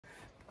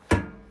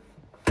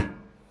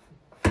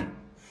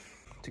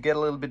to get a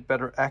little bit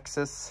better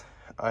access,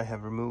 I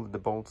have removed the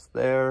bolts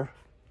there,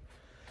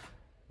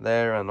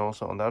 and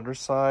also on the other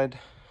side,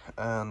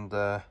 and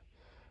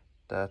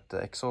that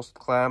exhaust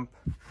clamp,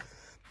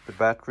 the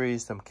battery,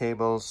 some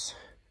cables,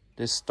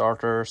 this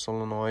starter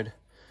solenoid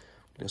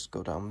just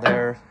go down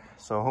there.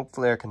 So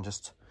hopefully I can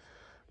just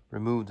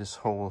remove this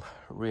whole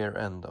rear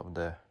end of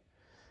the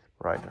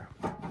Rider.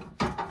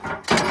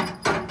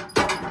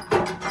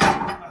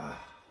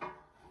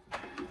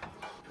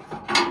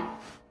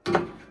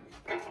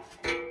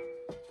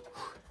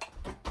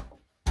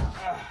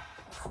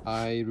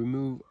 I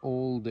remove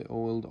all the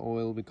oiled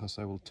oil because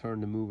I will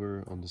turn the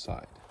mover on the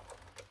side.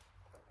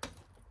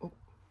 Oh.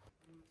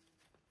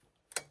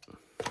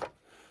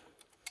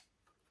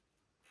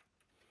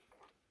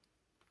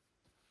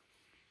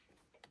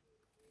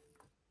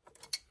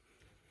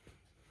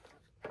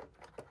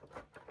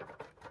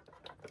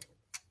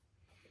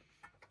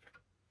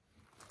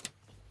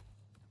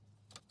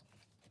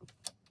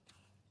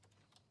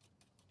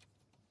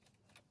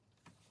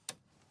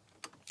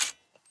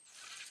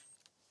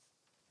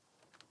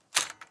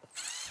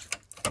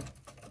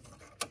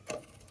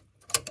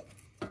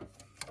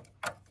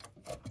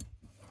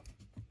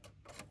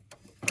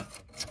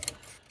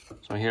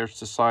 So here's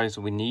the size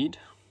we need,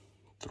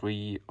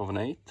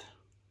 3/8,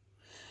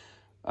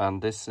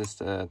 and this is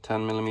the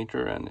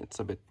 10mm, and it's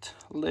a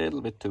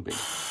little bit too big.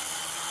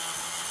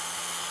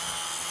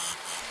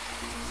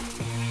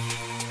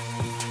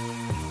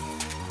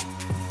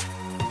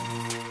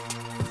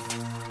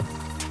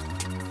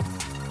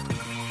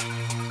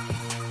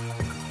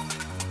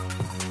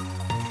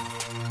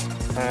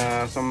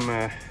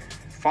 Some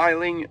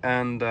filing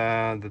and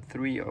the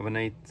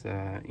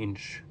 3/8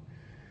 inch.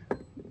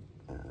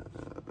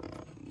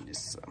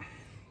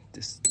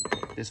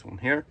 This one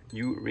here,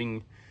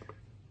 U-ring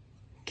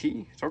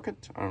key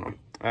socket, I don't know,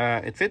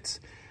 it fits,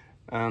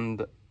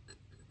 and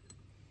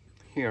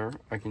here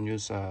I can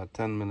use a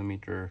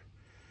 10mm,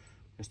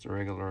 just a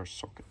regular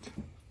socket.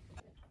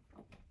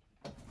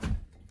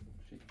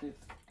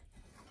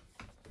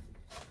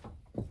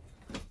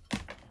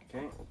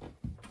 Okay.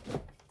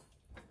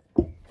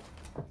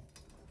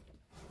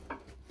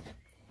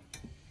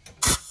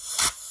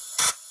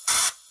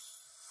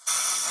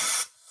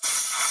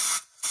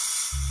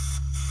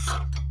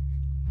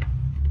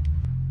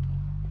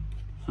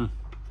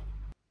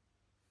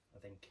 I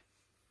think.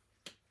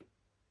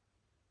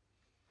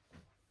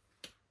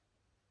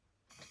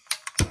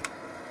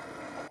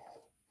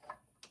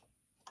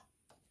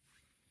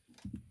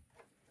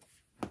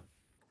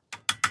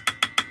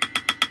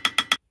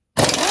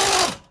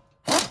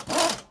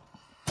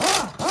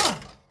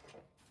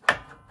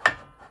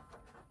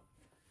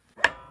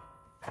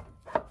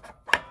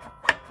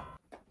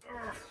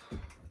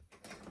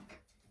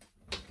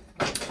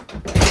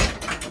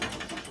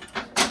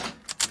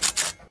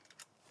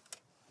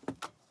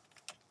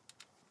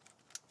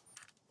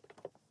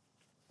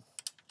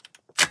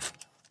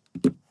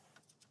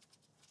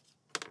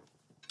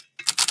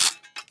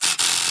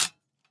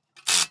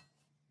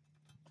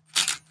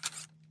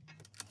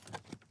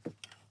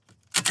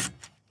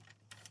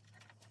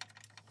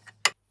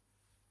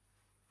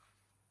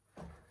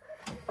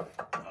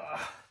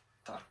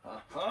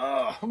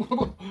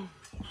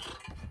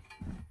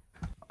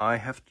 I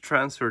have to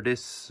transfer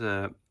this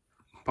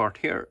part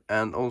here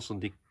and also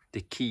the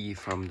key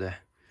from the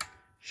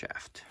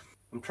shaft.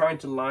 I'm trying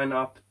to line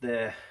up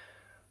this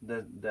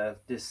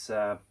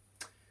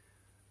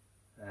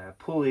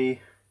pulley,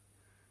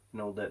 you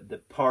know, the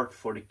part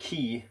for the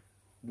key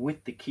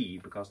with the key,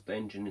 because the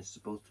engine is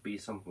supposed to be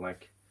something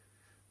like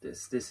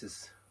this. This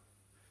is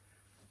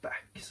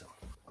back, so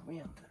come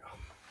igen där då.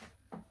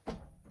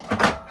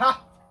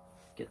 Ha!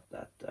 Get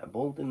that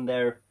bolt in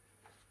there,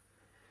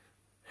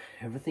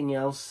 everything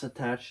else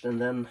attached, and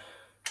then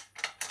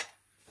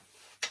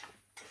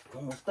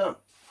almost done.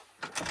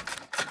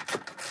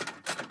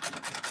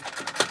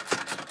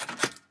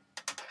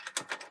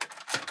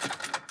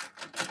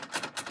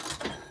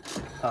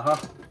 Haha.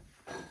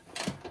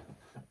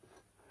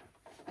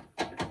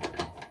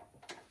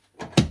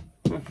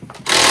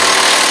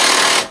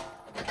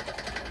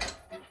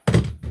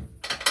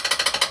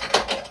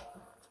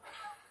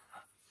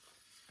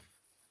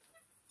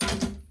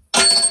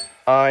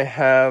 I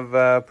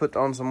have put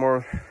on some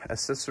more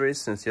accessories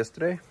since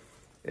yesterday.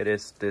 It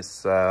is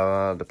this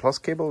the plus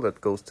cable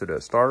that goes to the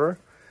starter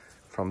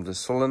from the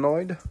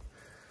solenoid.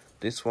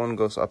 This one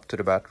goes up to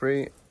the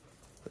battery.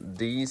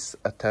 These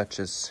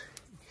attaches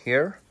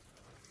here.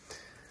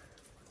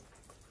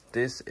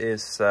 This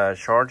is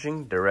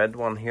charging, the red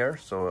one here,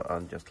 so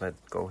I'll just let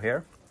it go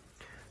here.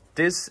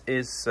 This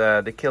is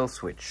the kill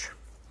switch,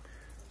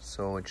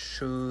 so it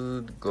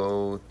should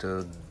go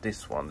to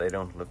this one. They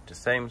don't look the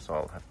same, so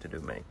I'll have to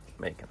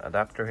make an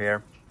adapter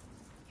here.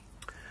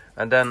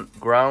 And then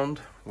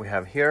ground we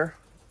have here,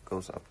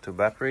 goes up to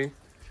battery,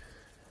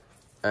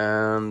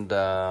 and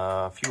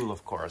fuel,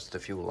 of course, the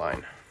fuel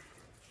line.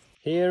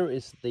 Here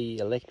is the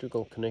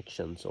electrical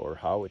connections, or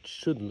how it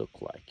should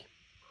look like.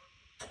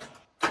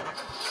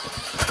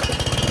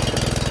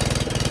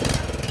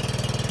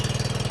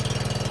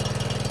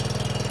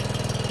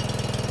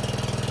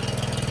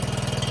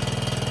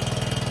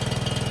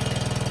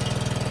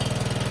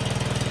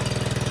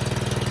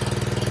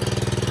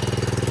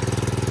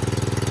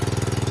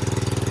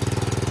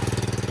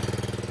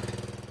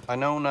 I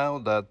know now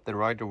that the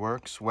rider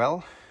works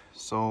well,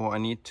 so I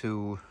need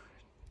to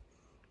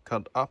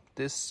cut up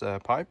this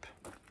pipe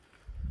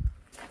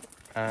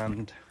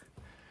and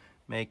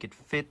make it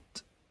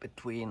fit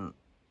between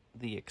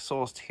the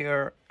exhaust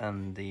here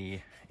and the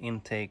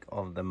intake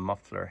of the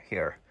muffler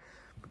here,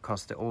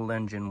 because the old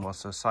engine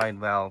was a side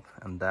valve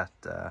and that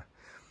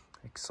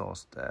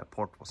exhaust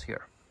port was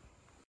here.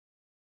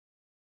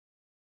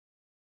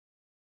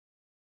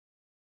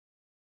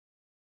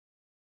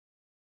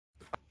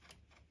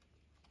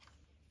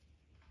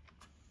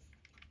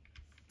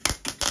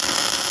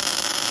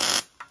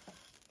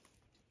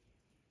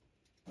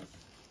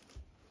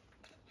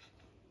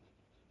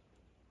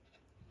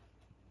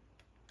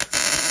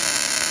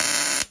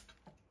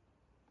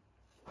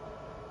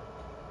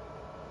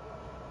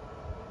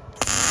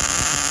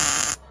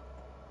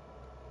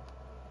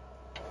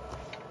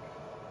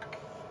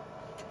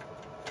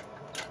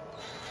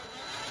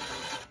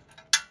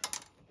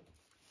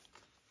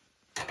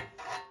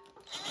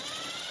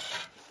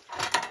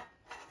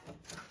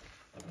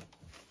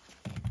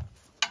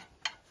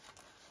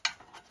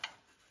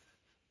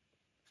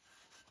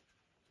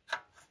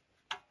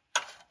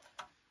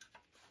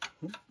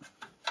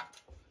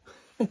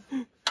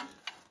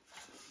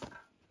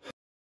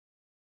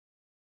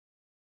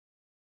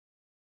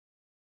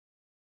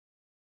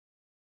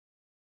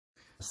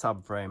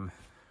 Subframe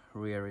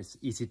rear is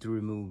easy to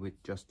remove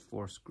with just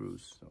 4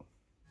 screws, so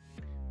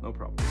no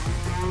problem.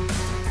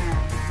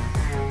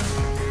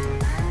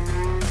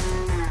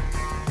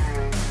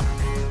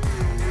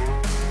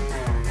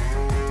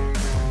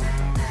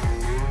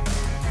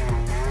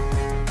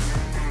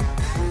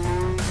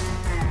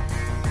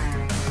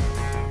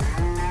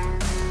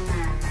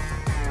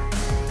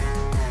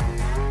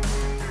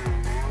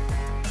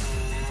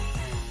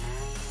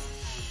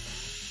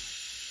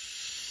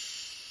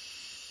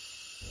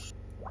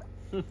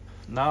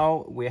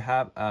 Now we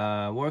have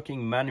a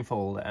working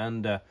manifold,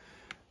 and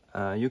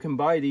you can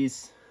buy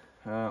these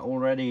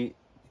already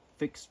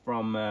fixed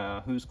from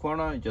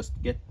Husqvarna. Just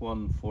get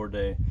one for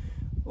the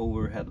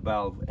overhead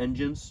valve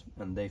engines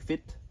and they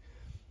fit.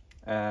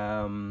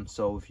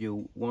 So if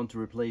you want to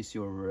replace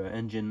your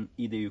engine,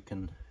 either you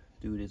can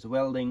do this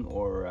welding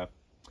or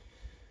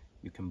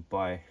you can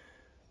buy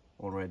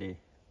already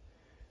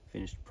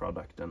finished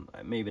product, and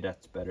maybe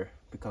that's better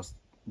because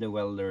the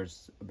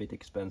welder's a bit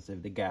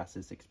expensive, the gas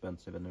is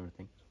expensive and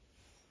everything.